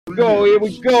Go, here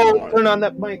we go. Turn on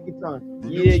that microphone.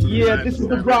 Yeah, this is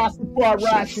the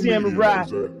Rastafari Samurai.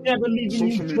 Never leaving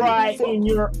you dry in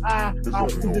your eye. I'll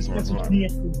put this message near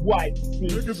the white. We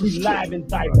live and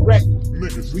direct.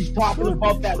 We talking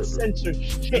about that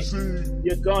censorship.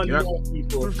 You're gonna know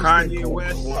people. Kanye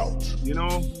West, you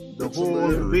know, the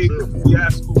whole big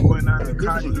fiasco going on in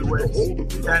Kanye West.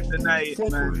 Can't deny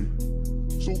it, man.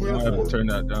 I have to turn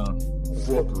that down.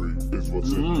 Fuckery is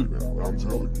what's in now. I'm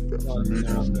telling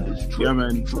you. Yeah,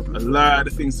 man. A lot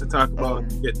of things to talk about.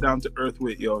 Get down to earth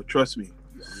with, yo. Trust me.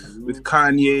 With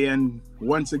Kanye, and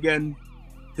once again,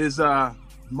 his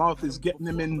mouth is getting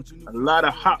him in a lot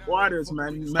of hot waters,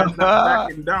 man. Man's not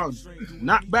backing down.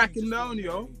 Not backing down,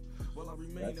 yo.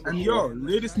 And yo,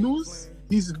 latest news,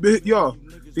 they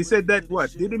said that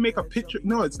what? Did they make a picture?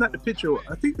 No, it's not the picture.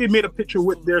 I think they made a picture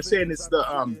with, they're saying it's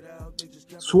the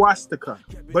swastika,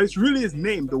 but it's really his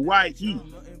name, the Y-E.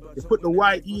 They put the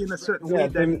Y-E in a certain way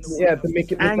to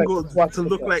make it look angled like to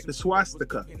look like the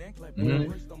swastika.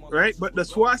 Right? But the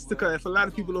swastika, if a lot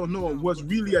of people don't know, was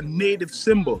really a native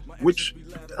symbol, which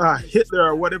Hitler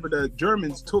or whatever the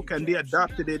Germans took and they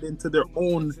adopted it into their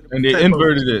own. And they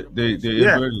inverted it. They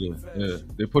inverted it. Yeah,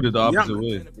 they put it the opposite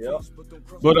way. Yeah.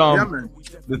 But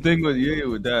the thing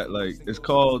with that, like, it's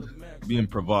called being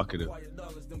provocative.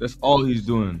 That's all he's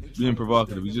doing, being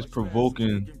provocative. He's just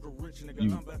provoking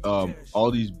you,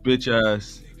 all these bitch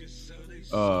ass,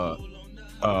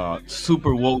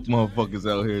 super woke motherfuckers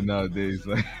out here nowadays.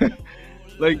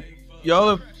 Like y'all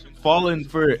have fallen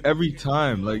for it every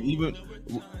time. Like even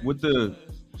with the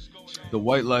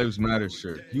White Lives Matter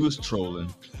shirt, he was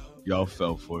trolling. Y'all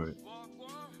fell for it.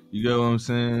 You get what I'm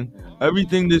saying?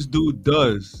 Everything this dude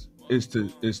does is to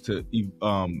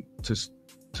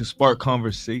spark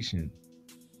conversation.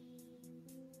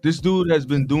 This dude has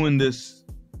been doing this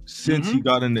since he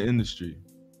got in the industry.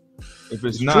 If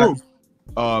it's not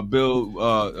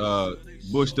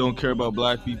Bush don't care about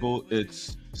black people,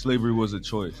 it's slavery was a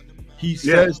choice. He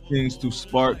says things to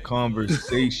spark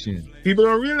conversation. People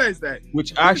don't realize that.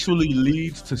 Which actually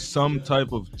leads to some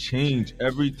type of change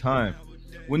every time.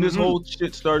 When this whole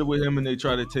shit started with him and they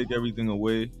try to take everything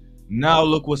away, now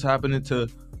look what's happening to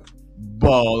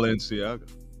Balenciaga.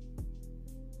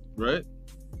 Right?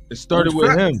 It started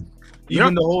with him.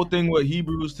 Even the whole thing with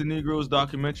Hebrews to Negroes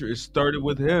documentary, it started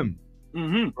with him.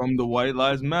 From the White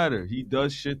Lives Matter. He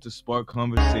does shit to spark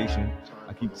conversation.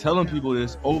 I keep telling people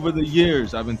this over the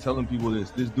years. I've been telling people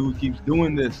this. This dude keeps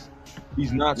doing this.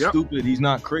 He's not stupid. He's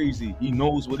not crazy. He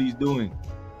knows what he's doing.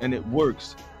 And it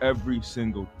works every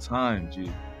single time,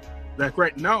 G. Like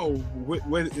right now,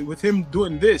 with him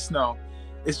doing this now,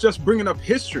 it's just bringing up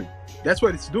history. That's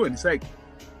what it's doing. It's like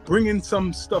bringing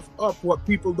some stuff up what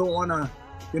people don't want to,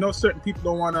 certain people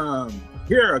don't want to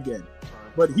hear again.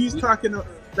 But he's talking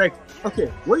like, okay,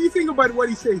 what do you think about what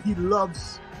he said? He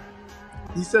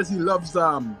says he loves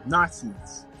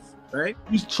Nazis, right?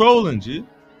 He's trolling, G.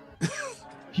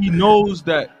 He knows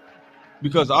that,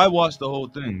 because I watched the whole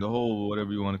thing, the whole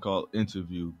whatever you want to call it,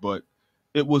 interview, but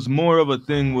it was more of a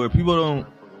thing where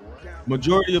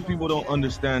majority of people don't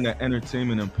understand that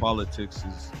entertainment and politics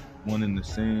is one and the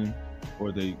same,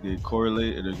 or they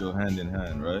correlate or they go hand in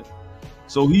hand, right?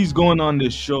 So he's going on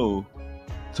this show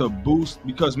to boost,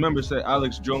 because remember, say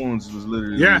Alex Jones was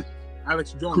literally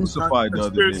Alex Jones crucified the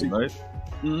other day, right?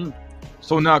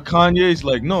 So now Kanye's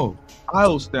like, no,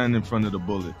 I'll stand in front of the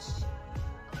bullets.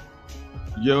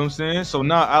 You know what I'm saying? So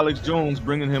now Alex Jones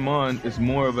bringing him on is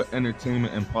more of an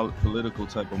entertainment and political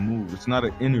type of move. It's not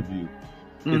an interview.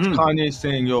 It's Kanye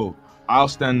saying, yo, I'll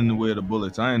stand in the way of the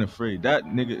bullets. I ain't afraid. That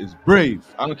nigga is brave.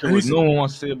 I don't care what no one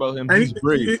wants to say about him. He's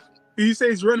brave. He says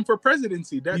he's running for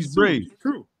presidency. That's he's brave.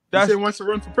 True. He said he wants to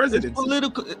run for presidency.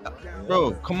 Political,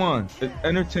 bro. Come on.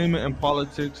 Entertainment and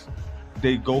politics,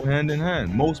 they go hand in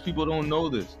hand. Most people don't know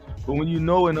this, but when you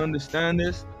know and understand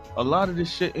this, a lot of this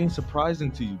shit ain't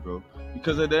surprising to you, bro.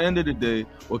 Because at the end of the day,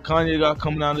 what Kanye got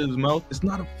coming out of his mouth, it's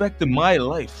not affecting my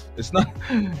life. It's not,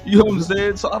 you know what I'm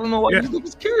saying? So I don't know why these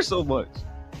niggas care so much.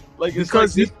 Like, it's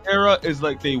because like this era is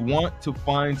like they want to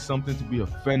find something to be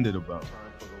offended about.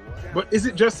 But is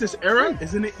it just this era?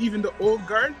 Isn't it even the old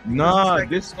guard? Nah, like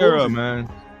this era, man.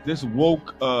 This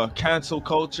woke cancel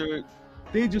culture,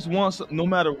 they just want something, no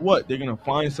matter what, they're going to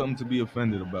find something to be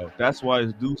offended about. That's why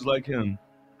it's dudes like him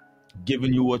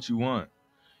giving you what you want.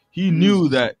 He knew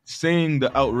that saying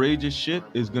the outrageous shit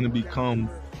is going to become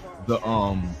the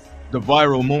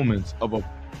viral moments of a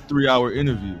 3-hour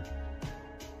interview.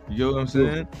 You know what I'm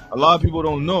saying? A lot of people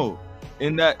don't know.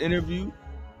 In that interview,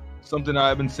 something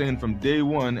I've been saying from day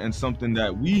one, and something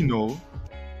that we know,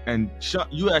 and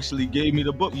you actually gave me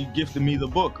the book. You gifted me the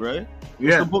book, right?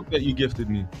 What's the book that you gifted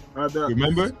me?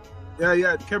 Remember?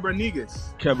 Yeah, Kebra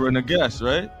Negus. Kebra Nagas,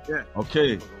 right? Yeah.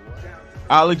 Okay.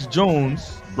 Alex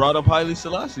Jones brought up Haile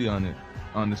Selassie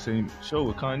on the same show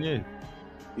with Kanye.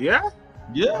 Yeah?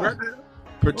 Yeah.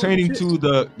 Pertaining Oh, to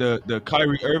the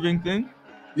Kyrie Irving thing.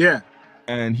 Yeah.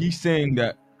 And he's saying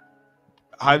that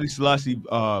Haile Selassie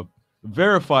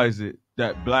verifies it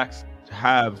that blacks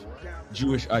have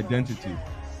Jewish identity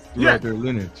throughout their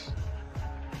lineage.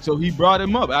 So he brought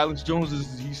him up. Alex Jones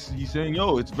he's saying,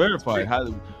 yo, it's verified.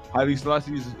 Haile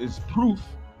Selassie is proof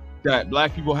that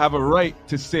black people have a right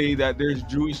to say that there's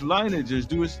Jewish lineage, there's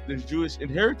Jewish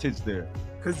inheritance there.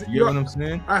 You get what I'm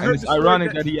saying? And it's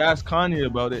ironic that he asked Kanye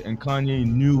about it, and Kanye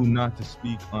knew not to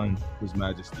speak on His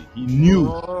Majesty. He knew.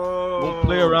 Don't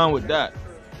play around with that.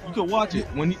 You can watch it.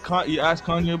 When he asked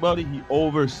Kanye about it, he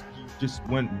just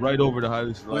went right over the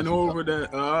Haile Selassie. Went over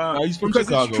that. He's from because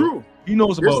Chicago. It's true. He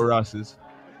knows about races.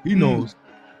 He knows.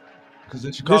 Because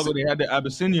in Chicago, they had the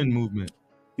Abyssinian movement.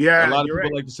 Yeah, a lot of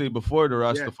people like to say before the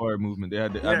Rastafari movement, they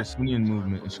had the Abyssinian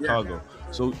movement in Chicago.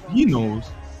 So he knows.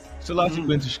 Selassie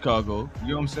been to Chicago. You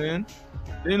know what I'm saying?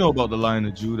 They know about the Lion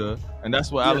of Judah, and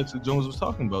that's what Alex Jones was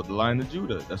talking about, the Lion of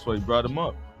Judah. That's why he brought him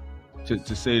up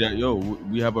to say that, yo,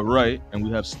 we have a right and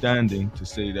we have standing to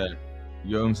say that.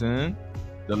 You know what I'm saying?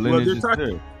 The lineage is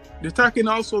there. They're talking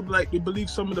also like they believe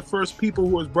some of the first people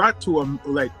who was brought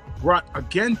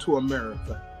again to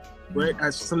America, right,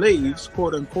 as slaves,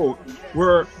 quote unquote,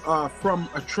 were from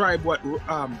a tribe what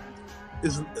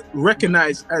is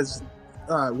recognized as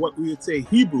what we would say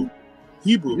Hebrew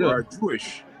or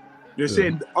Jewish. They're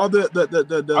saying other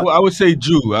the I would say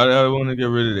Jew. I want to get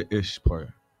rid of the ish part.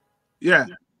 Yeah.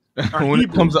 When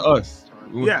it comes to us.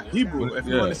 Hebrew. If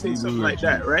you want to say something like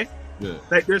that, right? Yeah.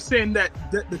 Like they're saying that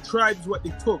the tribes what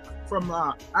they took from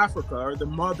Africa or the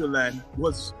motherland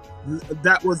was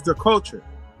the culture,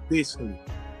 basically.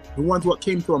 The ones what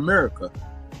came to America.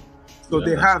 So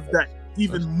they have that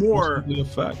even more. That's most likely a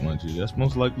fact, my G. That's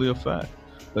most likely a fact.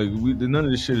 Like none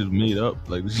of this shit is made up.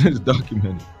 Like this shit is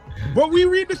documented. But we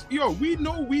read this, we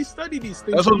know, we study these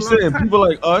things. That's what I'm saying. People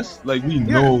like us, like we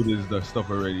know this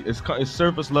stuff already. It's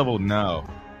surface level now,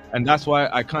 and that's why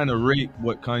I kind of rate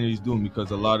what Kanye's doing,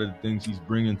 because a lot of the things he's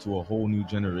bringing to a whole new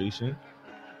generation,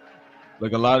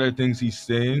 like a lot of the things he's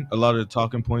saying, a lot of the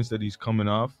talking points that he's coming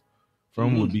off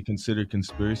from would be considered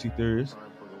conspiracy theories.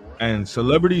 And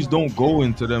celebrities don't go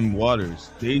into them waters.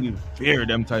 They fear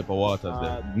them type of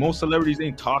waters. Most celebrities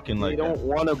ain't talking like that. They don't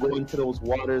want to go into those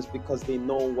waters because they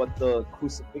know what the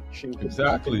crucifixion could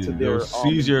happen to their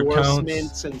seizure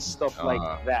endorsements and stuff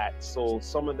like that. So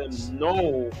some of them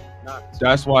know not to.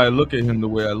 That's why I look at him the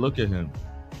way I look at him.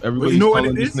 Everybody's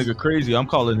calling this nigga crazy. I'm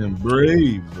calling him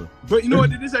brave. But you know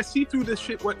what it is? I see through this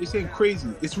shit what they're saying crazy.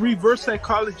 It's reverse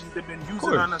psychology they've been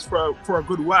using on us for a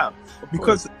good while.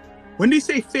 Because when they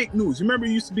say fake news, remember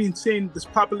you used to be saying this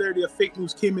popularity of fake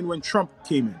news came in when Trump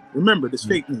came in. Remember this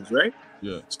fake news, right?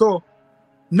 Yeah. So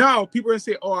now people are going to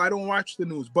say, oh, I don't watch the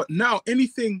news. But now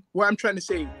anything, what I'm trying to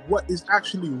say, what is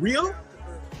actually real,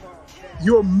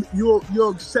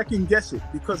 you'll second guess it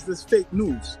because there's fake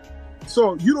news.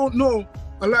 So you don't know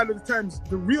a lot of the times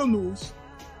the real news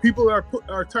people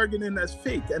are targeting as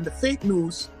fake, and the fake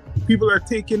news people are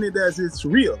taking it as it's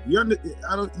real. You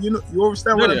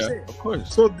understand what I'm saying? Of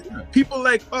course. So people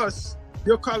like us,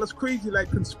 they'll call us crazy,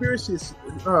 like conspiracy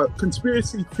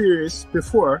theorists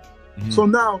before. So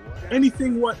now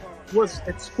anything what was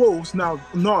exposed now,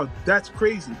 no, that's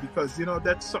crazy because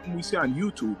that's something we see on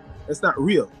YouTube. That's not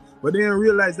real. But they didn't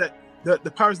realize that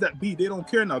the powers that be, they don't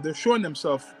care now. They're showing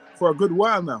themselves for a good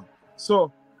while now.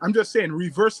 So I'm just saying,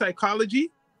 reverse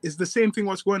psychology is the same thing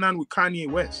what's going on with Kanye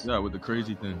West. Yeah, with the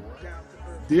crazy thing.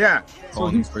 Yeah. So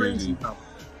he's crazy now.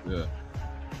 Yeah.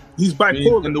 He's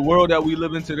bipolar. In the world that we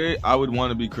live in today, I would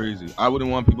want to be crazy. I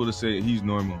wouldn't want people to say he's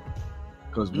normal.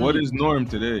 Because what is norm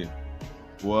today?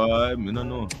 What? I don't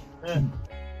know.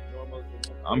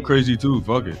 I'm crazy too.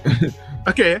 Fuck it.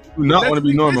 Okay. Do not want to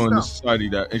be normal in this society,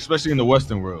 that, especially in the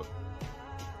Western world.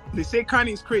 They say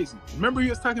Kanye's crazy. Remember he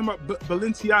was talking about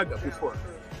Balenciaga before.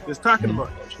 He was talking about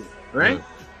that shit, right?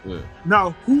 Yeah.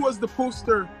 Now, who was the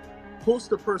poster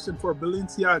person for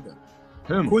Balenciaga?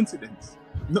 Him. Coincidence?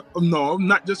 No,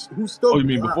 not just who still. Oh, you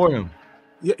mean before him?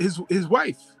 Yeah, his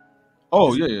wife.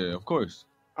 Oh, yeah, of course.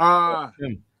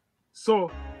 Him.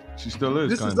 So she still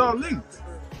is. This is all linked,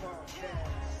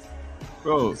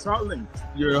 bro. It's all linked.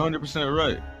 You're 100%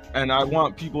 right. And I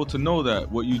want people to know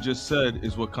that what you just said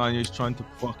is what Kanye's trying to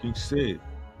fucking say.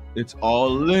 It's all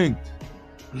linked.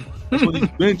 That's what he's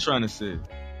been trying to say.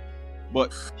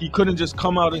 But he couldn't just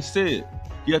come out and say it.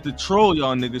 He had to troll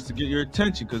y'all niggas to get your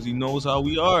attention because he knows how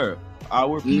we are.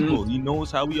 Our people. He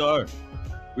knows how we are.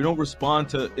 We don't respond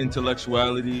to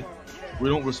intellectuality. We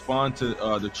don't respond to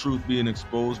the truth being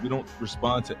exposed. We don't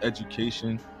respond to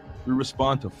education. We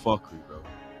respond to fuckery, bro.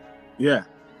 Yeah.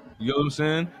 You know what I'm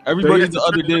saying? Everybody the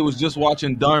other day was just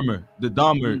watching the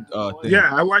Dahmer thing. Yeah,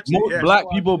 I watched it. Yeah. Black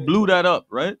people blew that up,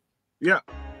 right? Yeah.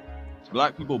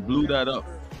 Black people blew that up.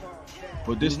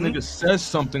 But this nigga says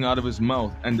something out of his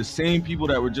mouth, and the same people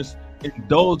that were just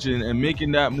indulging and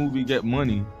making that movie get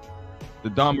money, the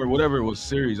Dahmer, whatever it was,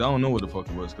 series, I don't know what the fuck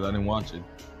it was because I didn't watch it.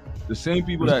 The same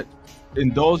people that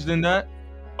indulged in that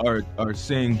are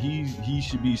saying he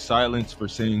should be silenced for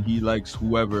saying he likes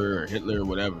whoever or Hitler or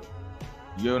whatever.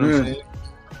 You know what I'm saying?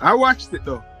 I watched it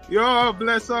though. Yo,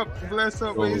 bless up.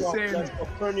 What you saying?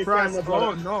 Turn your camera, bro.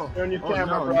 Oh no. Turn your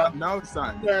camera, bro. Now it's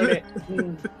on. Turn it.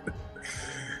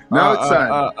 Now it's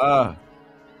on.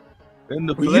 In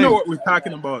the You know what we're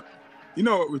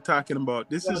talking about.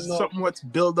 This is something what's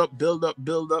build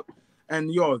up.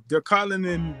 And yo, they're calling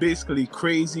him basically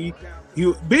crazy.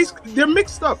 They're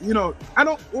mixed up. You know, I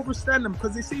don't understand them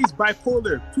because they say he's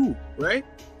bipolar too, right?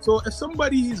 So if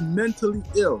somebody is mentally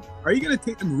ill, are you gonna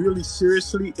take them really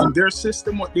seriously in their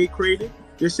system? What they created?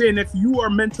 They're saying if you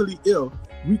are mentally ill,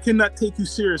 we cannot take you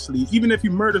seriously. Even if you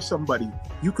murder somebody,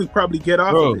 you could probably get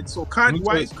off of it. So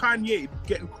why is Kanye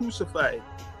getting crucified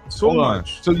so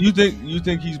much? So you think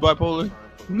he's bipolar?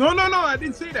 No, I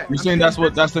didn't say that. You're saying that's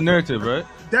the narrative, right?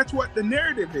 That's what the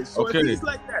narrative is. So if he's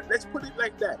like that, let's put it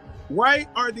like that. Why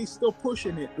are they still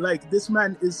pushing it? Like this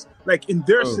man is like in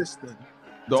their system.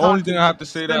 The only thing I have to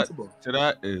say to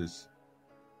that is,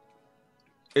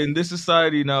 in this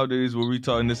society nowadays, where we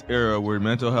talk in this era where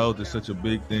mental health is such a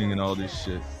big thing and all this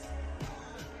shit,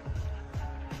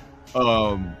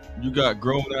 you got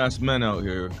grown ass men out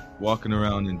here walking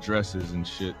around in dresses and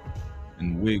shit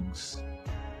and wigs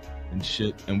and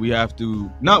shit, and we have to,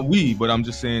 not we, but I'm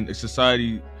just saying a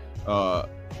society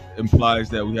implies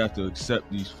that we have to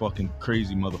accept these fucking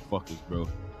crazy motherfuckers, bro.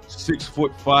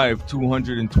 6'5",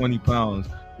 220 pounds,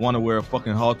 want to wear a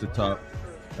fucking halter top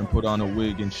and put on a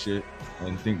wig and shit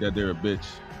and think that they're a bitch,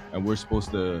 and we're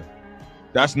supposed to,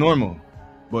 that's normal.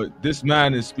 But this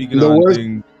man is speaking the on worst.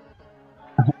 things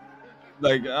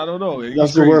like, I don't know,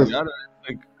 That's the worst.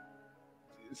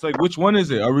 It's like, which one is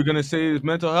it? Are we gonna say it's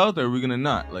mental health, or are we gonna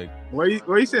not? Like, what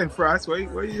are you saying, Frost? What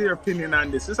is your opinion on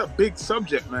this? It's a big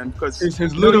subject, man. Because it's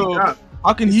his little.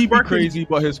 How can he be crazy,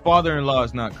 but his father-in-law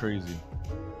is not crazy?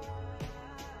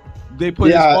 They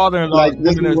put his father-in-law like,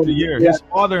 woman of the year. Yeah. His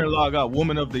father-in-law got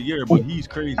woman of the year, but he's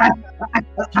crazy.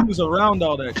 He was around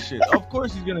all that shit. Of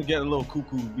course, he's gonna get a little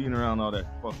cuckoo being around all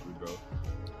that fuckery, bro.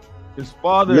 His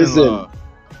father-in-law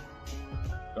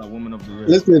got woman of the year.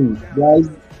 Listen, guys.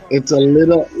 It's a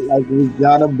little like we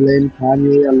gotta blame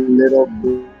Kanye a little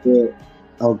bit,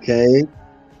 okay?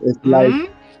 It's like,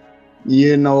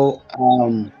 you know,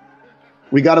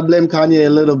 we gotta blame Kanye a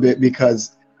little bit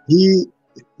because he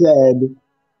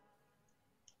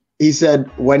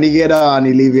said when he get on,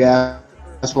 he leave your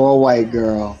ass for a white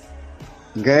girl.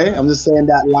 Okay, I'm just saying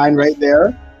that line right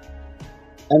there,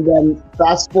 and then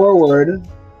fast forward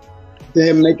to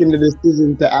him making the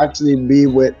decision to actually be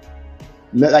with.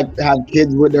 Like have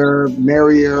kids with her,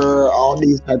 marry her, all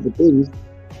these types of things.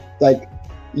 Like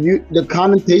the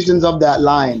connotations of that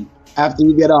line, after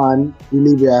you get on, you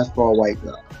leave your ass for a white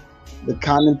girl. The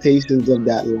connotations of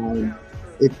that line,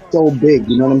 it's so big.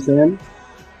 You know what I'm saying?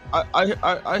 I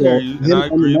hear you, and I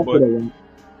agree,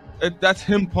 but that's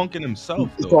him punking himself,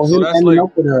 though. So him ending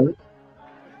up with her.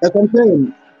 That's what I'm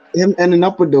saying. Him ending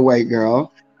up with the white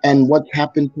girl, and what's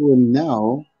happened to him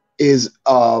now is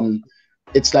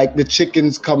it's like the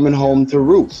chickens coming home to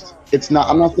roost. It's not.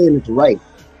 I'm not saying it's right.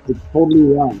 It's totally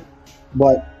wrong.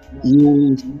 But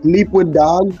you sleep with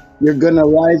dogs, you're gonna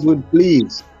rise with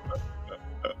fleas.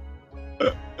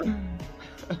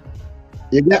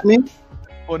 You get me?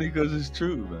 Funny because it's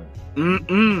true,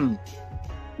 man.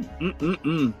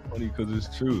 Funny because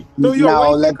it's true. So yo,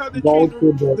 now let's go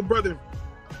to the brother.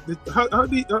 What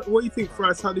do you think,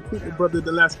 Frost? How they treat the brother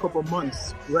the last couple of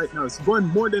months? Right now, it's going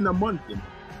more than a month.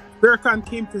 Farrakhan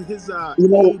came to his aid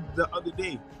the other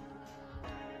day.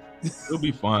 It'll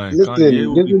be fine. Listen,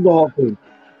 this is the whole thing.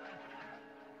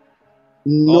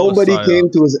 Nobody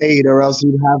came to his aid, or else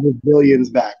he'd have his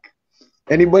billions back.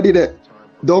 Anybody that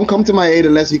don't come to my aid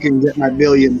unless you can get my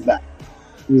billions back.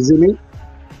 You see me?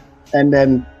 And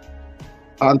then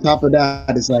on top of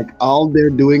that, it's like all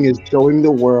they're doing is showing the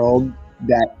world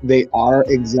that they are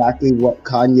exactly what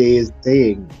Kanye is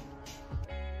saying.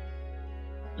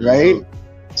 Right?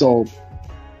 So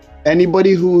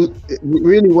anybody who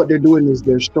really what they're doing is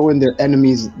they're showing their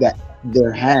enemies that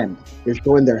their hand. They're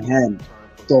showing their hand.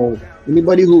 So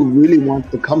anybody who really wants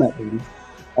to come at him,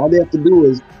 all they have to do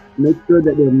is make sure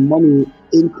that their money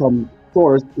income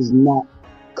source is not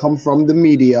come from the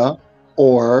media,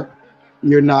 or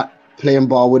you're not playing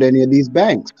ball with any of these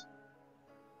banks.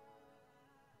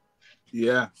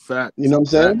 Yeah, fact. You know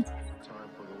what I'm saying?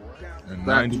 And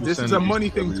Fact. 90% This is of a these money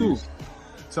thing too. celebrities-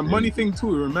 It's a money thing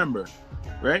too. Remember,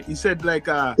 right? He said like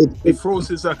It- he it- froze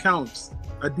his accounts,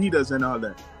 Adidas and all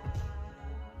that.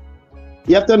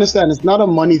 You have to understand, it's not a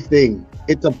money thing.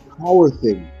 It's a power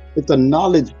thing. It's a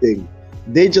knowledge thing.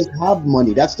 They just have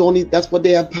money. That's what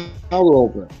they have power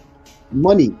over.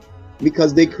 Money.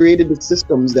 Because they created the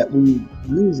systems that we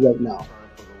use right now.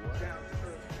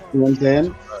 You know what I'm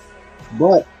saying?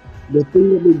 But the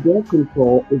thing that we don't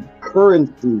control is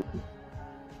currency.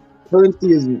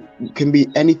 Currency can be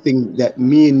anything that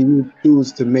me and you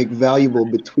choose to make valuable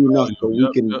between us so we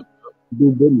can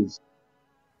do business.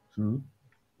 True.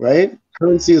 Right?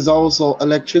 Currency is also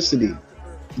electricity.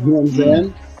 You know what I'm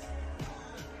saying?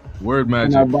 Word And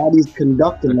magic. our bodies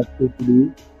conduct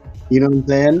electricity. You know what I'm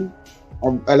saying?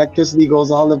 Our electricity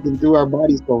goes all up and through our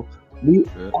bodies. So we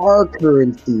are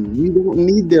currency. We don't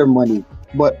need their money.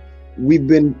 But we've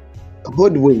been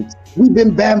hoodwinked. We've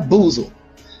been bamboozled.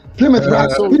 Plymouth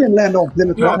Rock, we didn't land on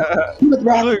Plymouth Rock. Plymouth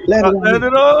Rock landed on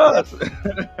Landed on us.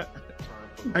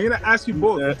 I'm gonna ask you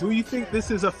both. Do you think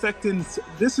this is affecting?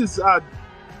 This is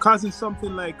causing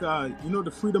something like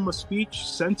the freedom of speech,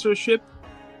 censorship.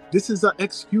 This is an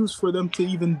excuse for them to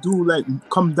even do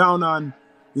come down on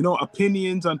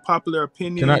opinions, on popular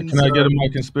opinions. Can I get my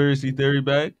conspiracy theory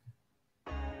back?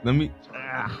 Let me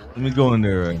go in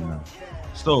there right now.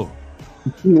 So,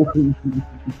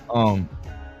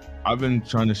 I've been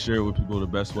trying to share it with people the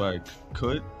best way I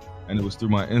could, and it was through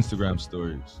my Instagram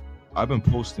stories. I've been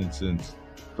posting since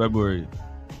February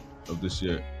of this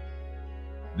year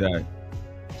that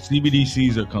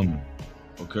CBDCs are coming.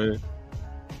 Okay,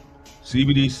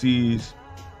 CBDCs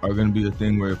are going to be a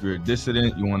thing where if you're a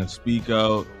dissident, you want to speak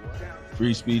out,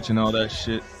 free speech and all that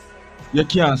shit, you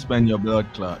can't spend your blood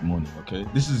clot money. Okay,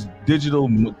 this is digital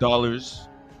dollars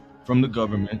from the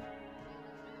government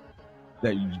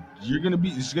that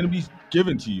it's gonna be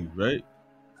given to you, right?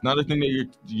 It's not a thing that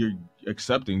you're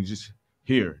accepting, just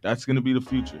here. That's gonna be the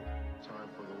future.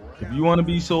 If you want to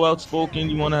be so outspoken,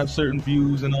 you want to have certain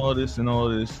views and all this,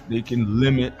 they can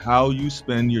limit how you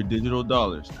spend your digital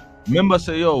dollars. Remember, I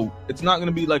say, it's not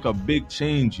gonna be like a big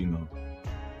change,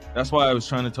 That's why I was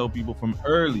trying to tell people from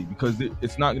early, because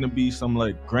it's not gonna be some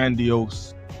like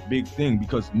grandiose big thing,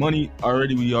 because money it's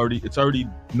already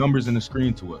numbers in the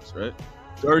screen to us, right?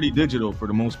 It's already digital for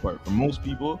the most part. For most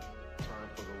people,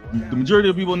 the majority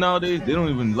of people nowadays, they don't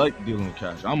even like dealing with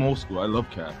cash. I'm old school. I love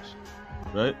cash,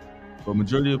 right? But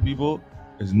majority of people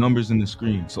is numbers in the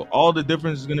screen. So all the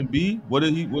difference is gonna be what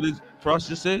did Frost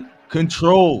just say?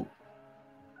 Control.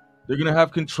 They're gonna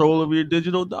have control over your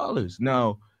digital dollars.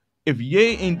 Now, if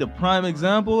Ye ain't the prime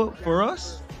example for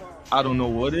us, I don't know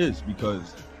what is,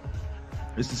 because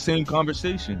it's the same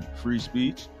conversation. Free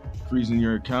speech, freezing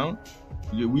your account.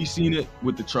 Yeah, we seen it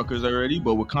with the truckers already,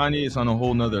 but with Kanye, it's on a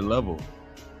whole nother level.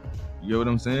 You get what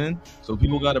I'm saying? So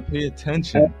people got to pay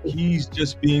attention. He's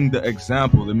just being the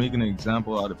example. They're making an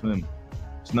example out of him.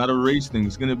 It's not a race thing.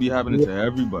 It's going to be happening to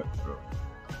everybody, bro.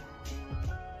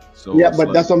 So yeah,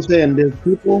 but that's what I'm saying. There's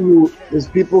people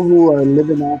who are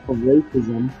living off of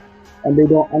racism, and they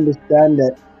don't understand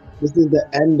that this is the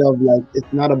end of,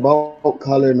 it's not about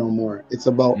color no more. It's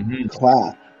about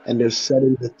class. And they're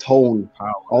setting the tone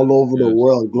all over the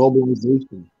world.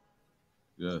 Globalization.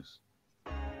 Yes.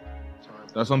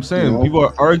 That's what I'm saying. People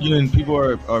are arguing. People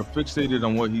are fixated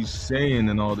on what he's saying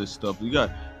and all this stuff.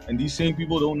 And these same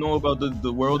people don't know about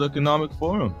the World Economic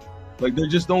Forum. Like, they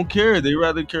just don't care. They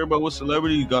rather care about what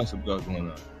celebrity gossip got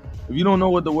going on. If you don't know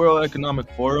what the World Economic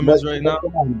Forum is right now,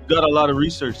 you got a lot of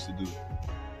research to do.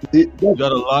 You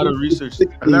got a lot of research.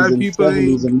 A lot of people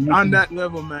ain't on that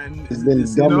level, man.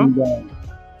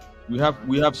 We have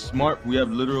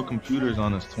literal computers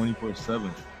on us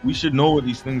 24/7. We should know what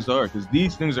these things are, because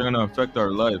these things are gonna affect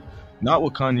our life. Not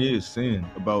what Kanye is saying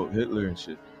about Hitler and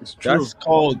shit. It's true. That's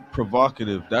called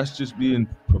provocative. That's just being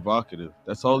provocative.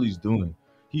 That's all he's doing.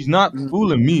 He's not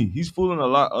fooling me. He's fooling a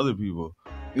lot of other people.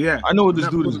 Yeah. I know what this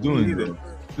dude is doing.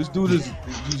 This dude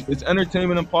it's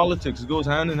entertainment and politics. It goes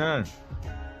hand in hand.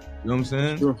 You know what I'm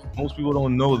saying? Sure. Most people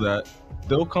don't know that.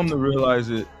 They'll come to realize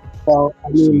it. Well, I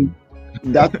mean,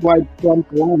 that's why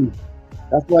Trump won.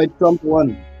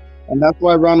 And that's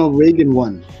why Ronald Reagan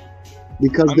won.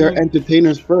 Because they're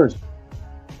entertainers first.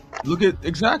 Look at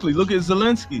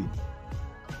Zelensky.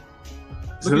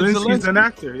 Zelensky's an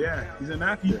actor, yeah. He's an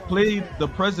actor. He played the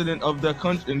president of the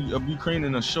country of Ukraine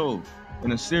in a show,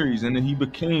 in a series, and then he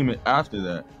became it after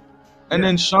that. And Yeah.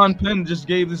 then Sean Penn just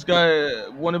gave this guy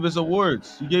one of his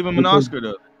awards. He gave him an Because- Oscar,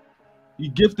 though. He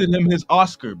gifted him his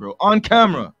Oscar, bro, on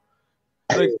camera.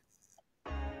 Like,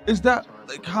 is that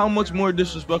like how much more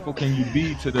disrespectful can you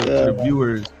be to the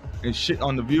viewers and shit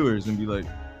on the viewers and be like,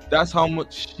 that's how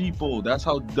much sheeple, that's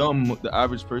how dumb the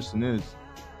average person is.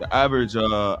 The average,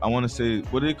 I want to say,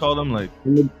 what do they call them? Like,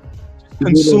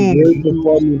 consume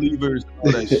believers,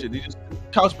 all that shit. They just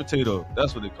couch potato.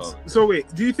 That's what they call it. So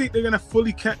wait, do you think they're gonna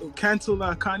fully cancel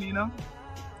Kanye now?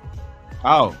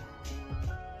 How?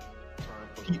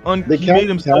 They He can't made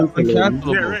himself cancel him.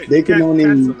 uncancelable. Yeah, right. They can Can't only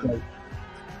cancel him.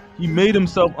 He made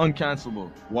himself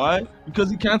uncancelable. Why? Because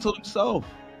he canceled himself.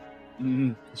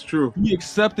 It's true. He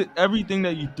accepted everything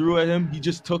that you threw at him. He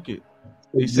just took it.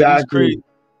 They said he's exactly. crazy.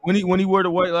 When he wore the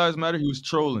White Lives Matter, he was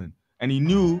trolling, and he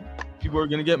knew people were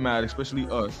gonna get mad, especially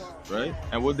us, right?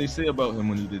 And what they say about him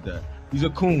when he did that? He's a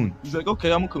coon. He's like,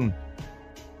 okay, I'm a coon.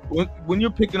 When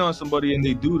you're picking on somebody and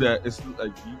they do that, it's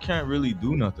like you can't really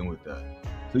do nothing with that.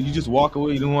 So you just walk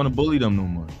away. You don't want to bully them no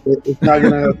more. It's not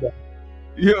gonna happen.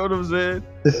 You know what I'm saying?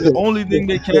 The only thing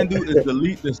they can do is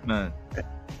delete this man,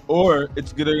 or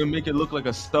it's gonna make it look like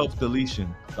a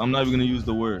self-deletion. I'm not even gonna use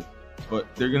the word,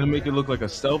 but they're gonna make it look like a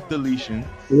self-deletion.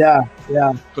 Yeah.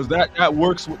 Because that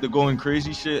works with the going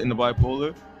crazy shit and the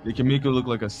bipolar. They can make it look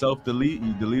like a self-delete.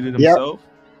 He deleted himself.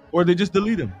 Or they just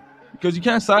delete him. Because you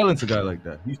can't silence a guy like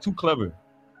that. He's too clever.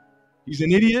 He's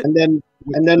an idiot. And then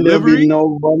with there'll delivery, be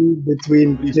no one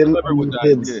between but he's him clever and with the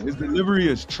that kids. idea. His delivery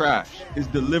is trash. His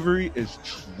delivery is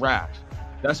trash.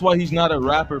 That's why he's not a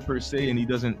rapper per se and he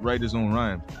doesn't write his own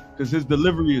rhymes. Because his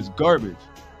delivery is garbage.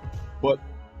 But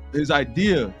his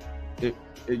idea, it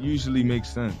usually makes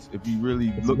sense if you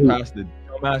really look past the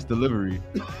dumbass delivery.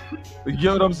 You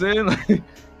know what I'm saying? Like,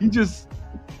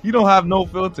 he don't have no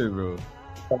filter, bro.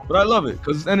 But I love it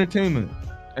because it's entertainment.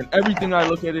 And everything I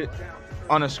look at it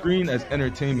on a screen as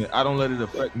entertainment. I don't let it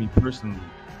affect me personally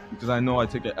because I know I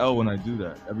take an L when I do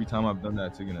that. Every time I've done that,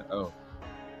 I've taken an L.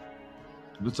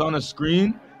 If it's on a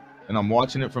screen and I'm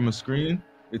watching it from a screen,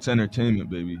 it's entertainment,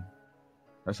 baby.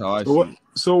 That's how I see it.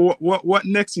 So what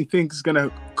next you think is gonna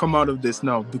come out of this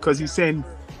now? Because he's saying,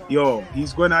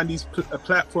 he's going on these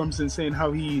platforms and saying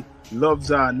how he loves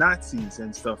Nazis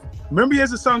and stuff. Remember, he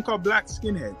has a song called Black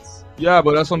Skinheads. Yeah,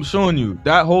 but that's what I'm showing you.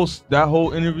 That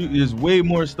whole interview is way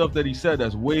more stuff that he said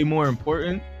that's way more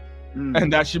important,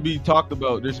 and that should be talked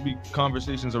about. There should be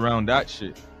conversations around that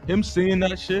shit. Him saying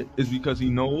that shit is because he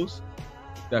knows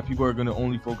that people are gonna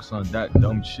only focus on that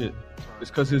dumb shit.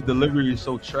 It's because his delivery is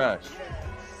so trash.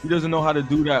 He doesn't know how to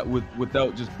do that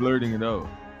without just blurting it out.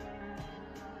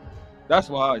 That's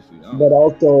why I see it. But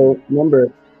also,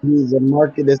 remember, he's a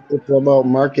marketer. It's about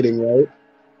marketing, right?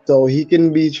 So he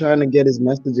can be trying to get his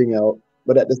messaging out,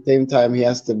 but at the same time, he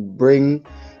has to bring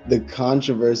the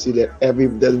controversy that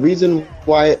the reason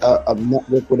why a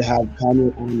network would have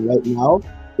Kanye on right now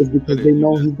is because they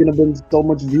know he's going to bring so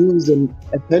much views and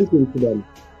attention to them.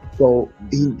 So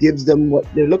he gives them what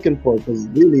they're looking for because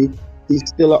really, he's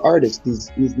still an artist. He's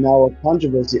now a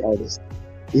controversy artist.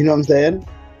 You know what I'm saying?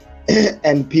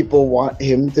 And people want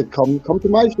him to come to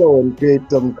my show and create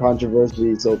some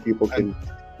controversy so people can,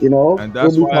 and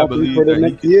that's we'll be why I talking believe for the that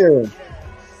next year.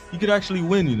 He could actually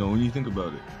win, when you think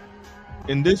about it.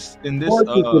 In this course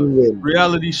he can win.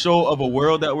 reality show of a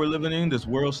world that we're living in, this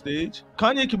world stage,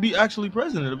 Kanye could be actually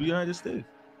president of the United States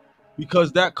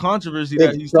because that controversy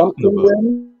that he's Trump talking can about.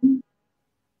 win,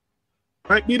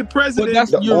 Might be the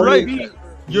president. But you're right. Next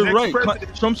You're right.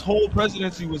 president. Trump's whole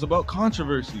presidency was about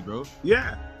controversy, bro.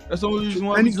 Yeah. That's the only reason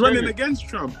why. And we he's running care. against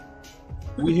Trump.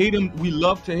 We hate him. We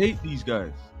love to hate these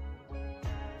guys.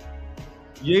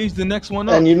 Ye's the next one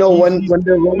up. and when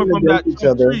they're running from that against each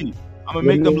other, tree, I'm gonna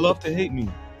make them love to hate me.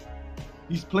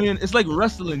 He's playing. It's like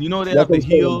wrestling. They That's have the what I'm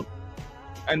heel,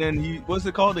 and then what's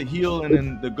it called? The heel, and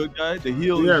then the good guy. The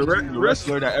heel Yeah, is the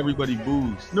wrestler that everybody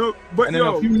boos. No, but And then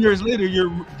a few years later,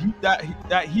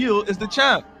 that heel is the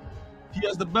champ. He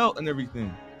has the belt and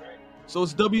everything. So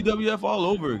it's WWF all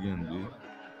over again,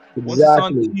 dude. Once it's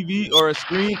on exactly. TV or a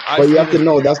screen, But you have to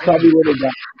know that's probably where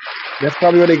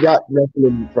they got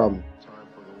wrestling from.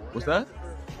 What's that?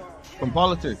 From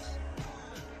politics.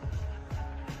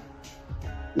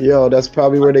 Yo, that's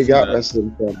probably where they got Yeah.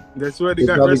 wrestling from. that's where they They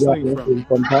got probably got wrestling from. wrestling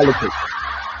from politics.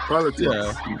 Politics.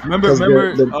 Yeah. Remember, 'Cause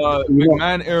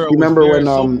McMahon era. You remember was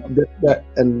when there, that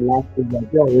and last was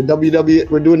like, yo,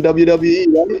 we're doing WWE,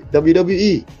 right?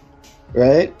 WWE,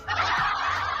 right?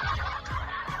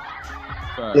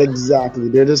 so, Exactly.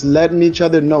 They're just letting each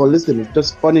other know. Listen, it's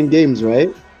just fun and games, right?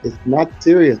 It's not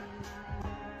serious.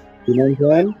 You know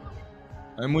what I'm saying?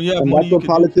 and when you have And money, that's you what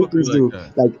can do politicians fuckery do.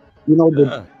 like that. Like,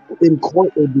 Yeah. in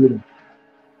court they do it.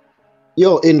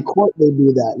 Yo, in court they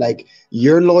do that. Like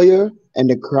your lawyer and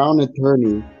the crown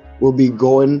attorney will be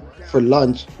going for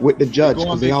lunch with the judge Go on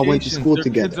because they all went to vacations. school Their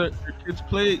together. their kids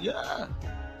play. Yeah,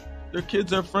 their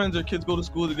kids are friends. Their kids go to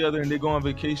school together and they go on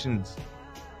vacations.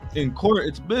 In court,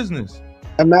 it's business.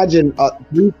 Imagine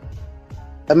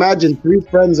three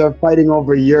friends are fighting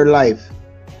over your life.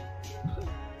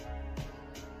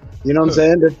 You know what I'm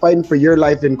saying? They're fighting for your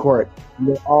life in court.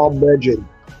 They're all brethren.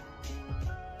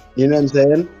 You know what I'm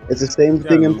saying? It's the same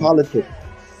thing in dude. politics.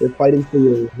 They're fighting for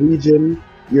your region.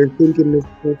 You're thinking this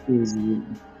person's,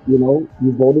 you know,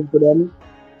 you voted for them.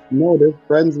 No, they're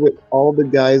friends with all the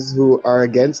guys who are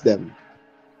against them.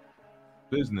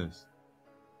 Business.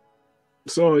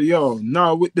 So, yo,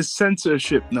 now with the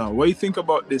censorship now, what do you think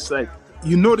about this? Like,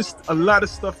 you noticed a lot of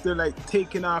stuff they're like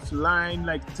taking offline.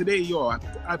 Like today, yo,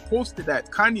 I posted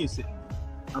that Kanye said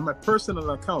on my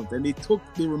personal account, and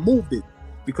they removed it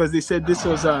because they said this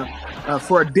was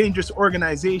for a dangerous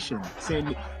organization,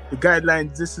 saying the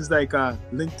guidelines. This is like a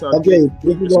link to a Okay, this is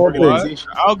dangerous the whole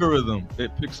organization. Algorithm. It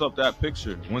picks up that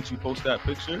picture. Once you post that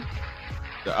picture,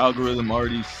 the algorithm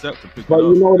already set to pick But it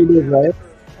you up. know what it is, right?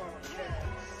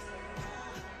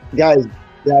 Guys,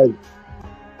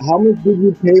 how much did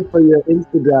you pay for your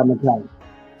Instagram account?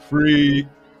 Free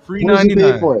How much did you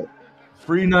pay for it?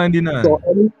 Free 99.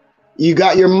 So you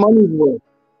got your money's worth.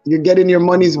 You're getting your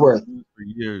money's worth. For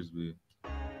years, man.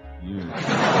 Years.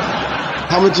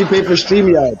 How much you pay for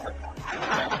StreamYard?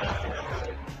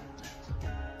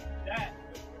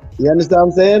 You understand what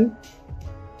I'm saying?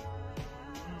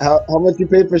 How much you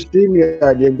pay for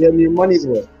StreamYard? You're getting your money's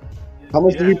worth. How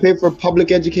much do we pay for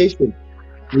public education?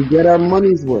 We get our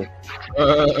money's worth. You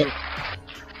know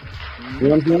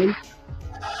what I'm saying?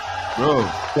 Bro,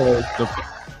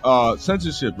 So,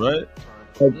 censorship, right?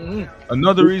 like,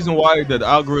 Another reason why the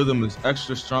algorithm is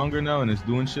extra stronger now and it's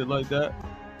doing shit like that.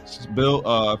 This bill,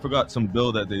 I forgot some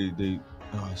bill that they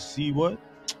see what?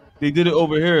 They did it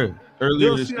over here earlier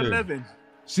Bill this year. C11.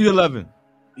 C11.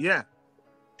 Yeah.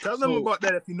 Tell them So, about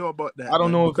that if you know about that. I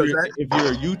don't know if because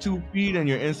your YouTube feed and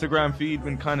your Instagram feed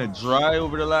been kind of dry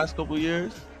over the last couple of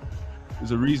years. There's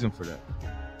a reason for that.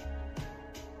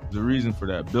 There's a reason for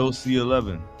that. Bill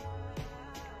C11.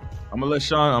 I'm gonna let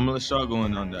Sean go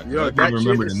in on that. Yo, I that can't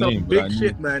remember shit is the some name, but I big knew.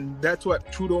 shit, man. That's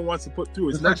what Trudeau wants to put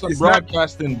through. It's like some it's not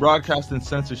broadcasting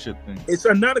censorship thing. it's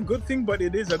not a good thing, but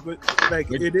it is a good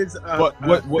it is a, But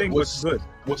a thing what's good.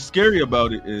 What's scary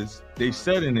about it is they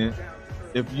said in it,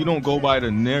 if you don't go by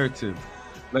the narrative,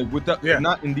 like with that,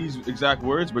 not in these exact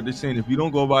words, but they're saying if you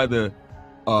don't go by the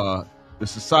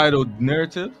societal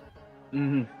narrative,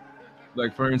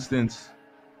 like for instance,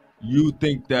 you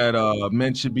think that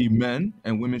men should be men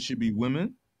and women should be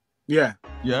women. Yeah.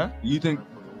 Yeah. You think,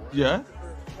 yeah,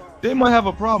 they might have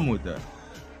a problem with that.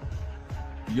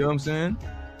 You know what I'm saying?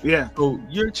 Yeah. So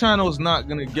your channel's not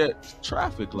gonna get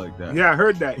traffic like that. Yeah, I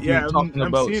heard that. If Yeah, you're talking I'm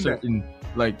about seeing certain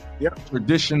like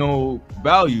traditional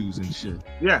values and shit.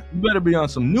 Yeah. You better be on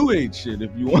some new age shit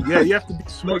if you want. Yeah, you have to be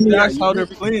smart. Like, Yeah, that's how they're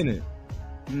playing it.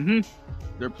 Mm-hmm.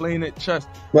 They're playing it chess.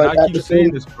 But And I at keep the saying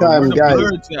same this, bro. time, Where the guys,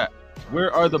 blurs at?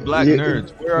 Where are the black nerds?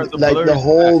 Where are the like blurs the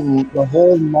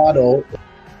whole model.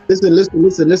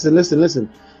 Listen.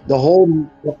 The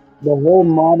whole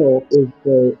model is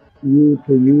for you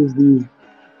to use these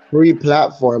free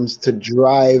platforms to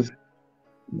drive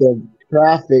the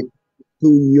traffic to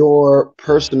your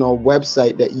personal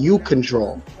website that you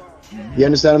control. You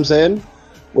understand what I'm saying?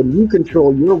 When you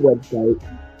control your website,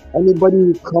 anybody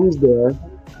who comes there,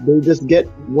 they just get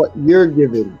what you're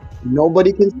giving.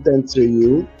 Nobody can censor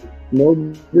you.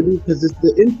 Nobody, because it's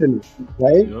the internet,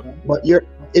 right? Yep. But your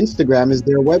Instagram is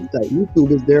their website.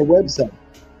 YouTube is their website.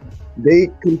 They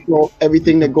control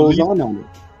everything that goes on it.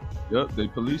 Yep, they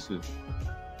police it.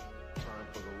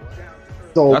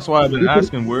 So that's why I've been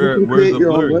asking where's create the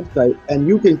your own blur? website, and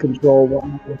you can control what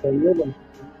happens on your website.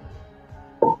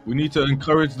 We need to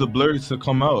encourage the blurs to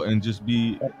come out and just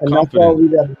be And that's all confident. we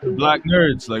got to The do. black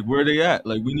nerds, like where they at?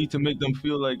 Like we need to make them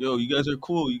feel like, yo, you guys are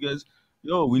cool. You guys,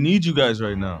 yo, we need you guys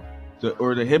right now.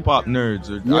 Or the hip hop nerds,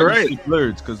 or You're I right. just say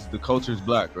blurs because the culture is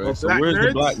black, right? Oh, So black where's the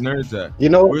nerds? black nerds at? You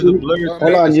know, Where's the blurs?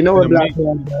 hold on. You know what To black make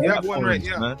man does? Yeah, one right, platforms,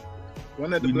 yeah. man.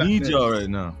 One of the We black need nerds. y'all right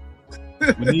now.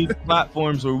 We need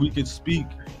platforms where we could speak,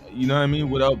 you know what I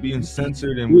mean, without being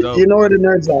censored and without. You know where the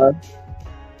nerds are?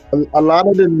 A lot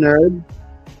of the nerds,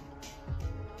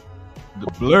 The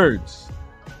blurs,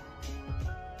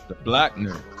 the black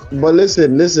nerds. but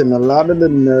listen, a lot of the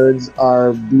nerds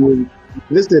are being,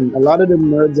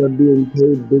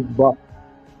 paid big bucks.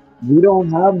 We don't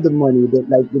have the money that,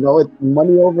 like, you know, it's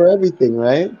money over everything,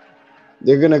 right?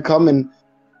 They're going to come and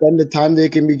spend the time they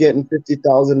can be getting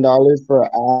 $50,000 for an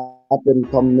up and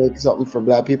come make something for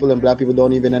black people, and black people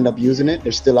don't even end up using it.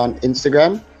 They're still on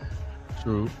Instagram.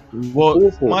 True. Well,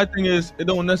 Awful. my thing is, it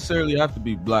don't necessarily have to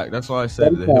be black. That's why I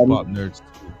said the hip hop nerds.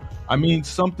 Too. I mean,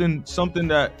 something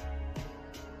that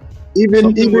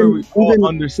Even where we all even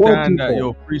understand poor that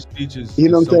people. free speech is, You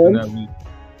know is what I'm something that we.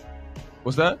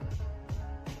 What's that?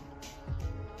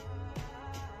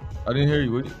 I didn't hear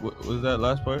you. What was that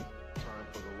last part?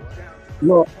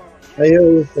 No, I hear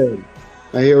what you're saying.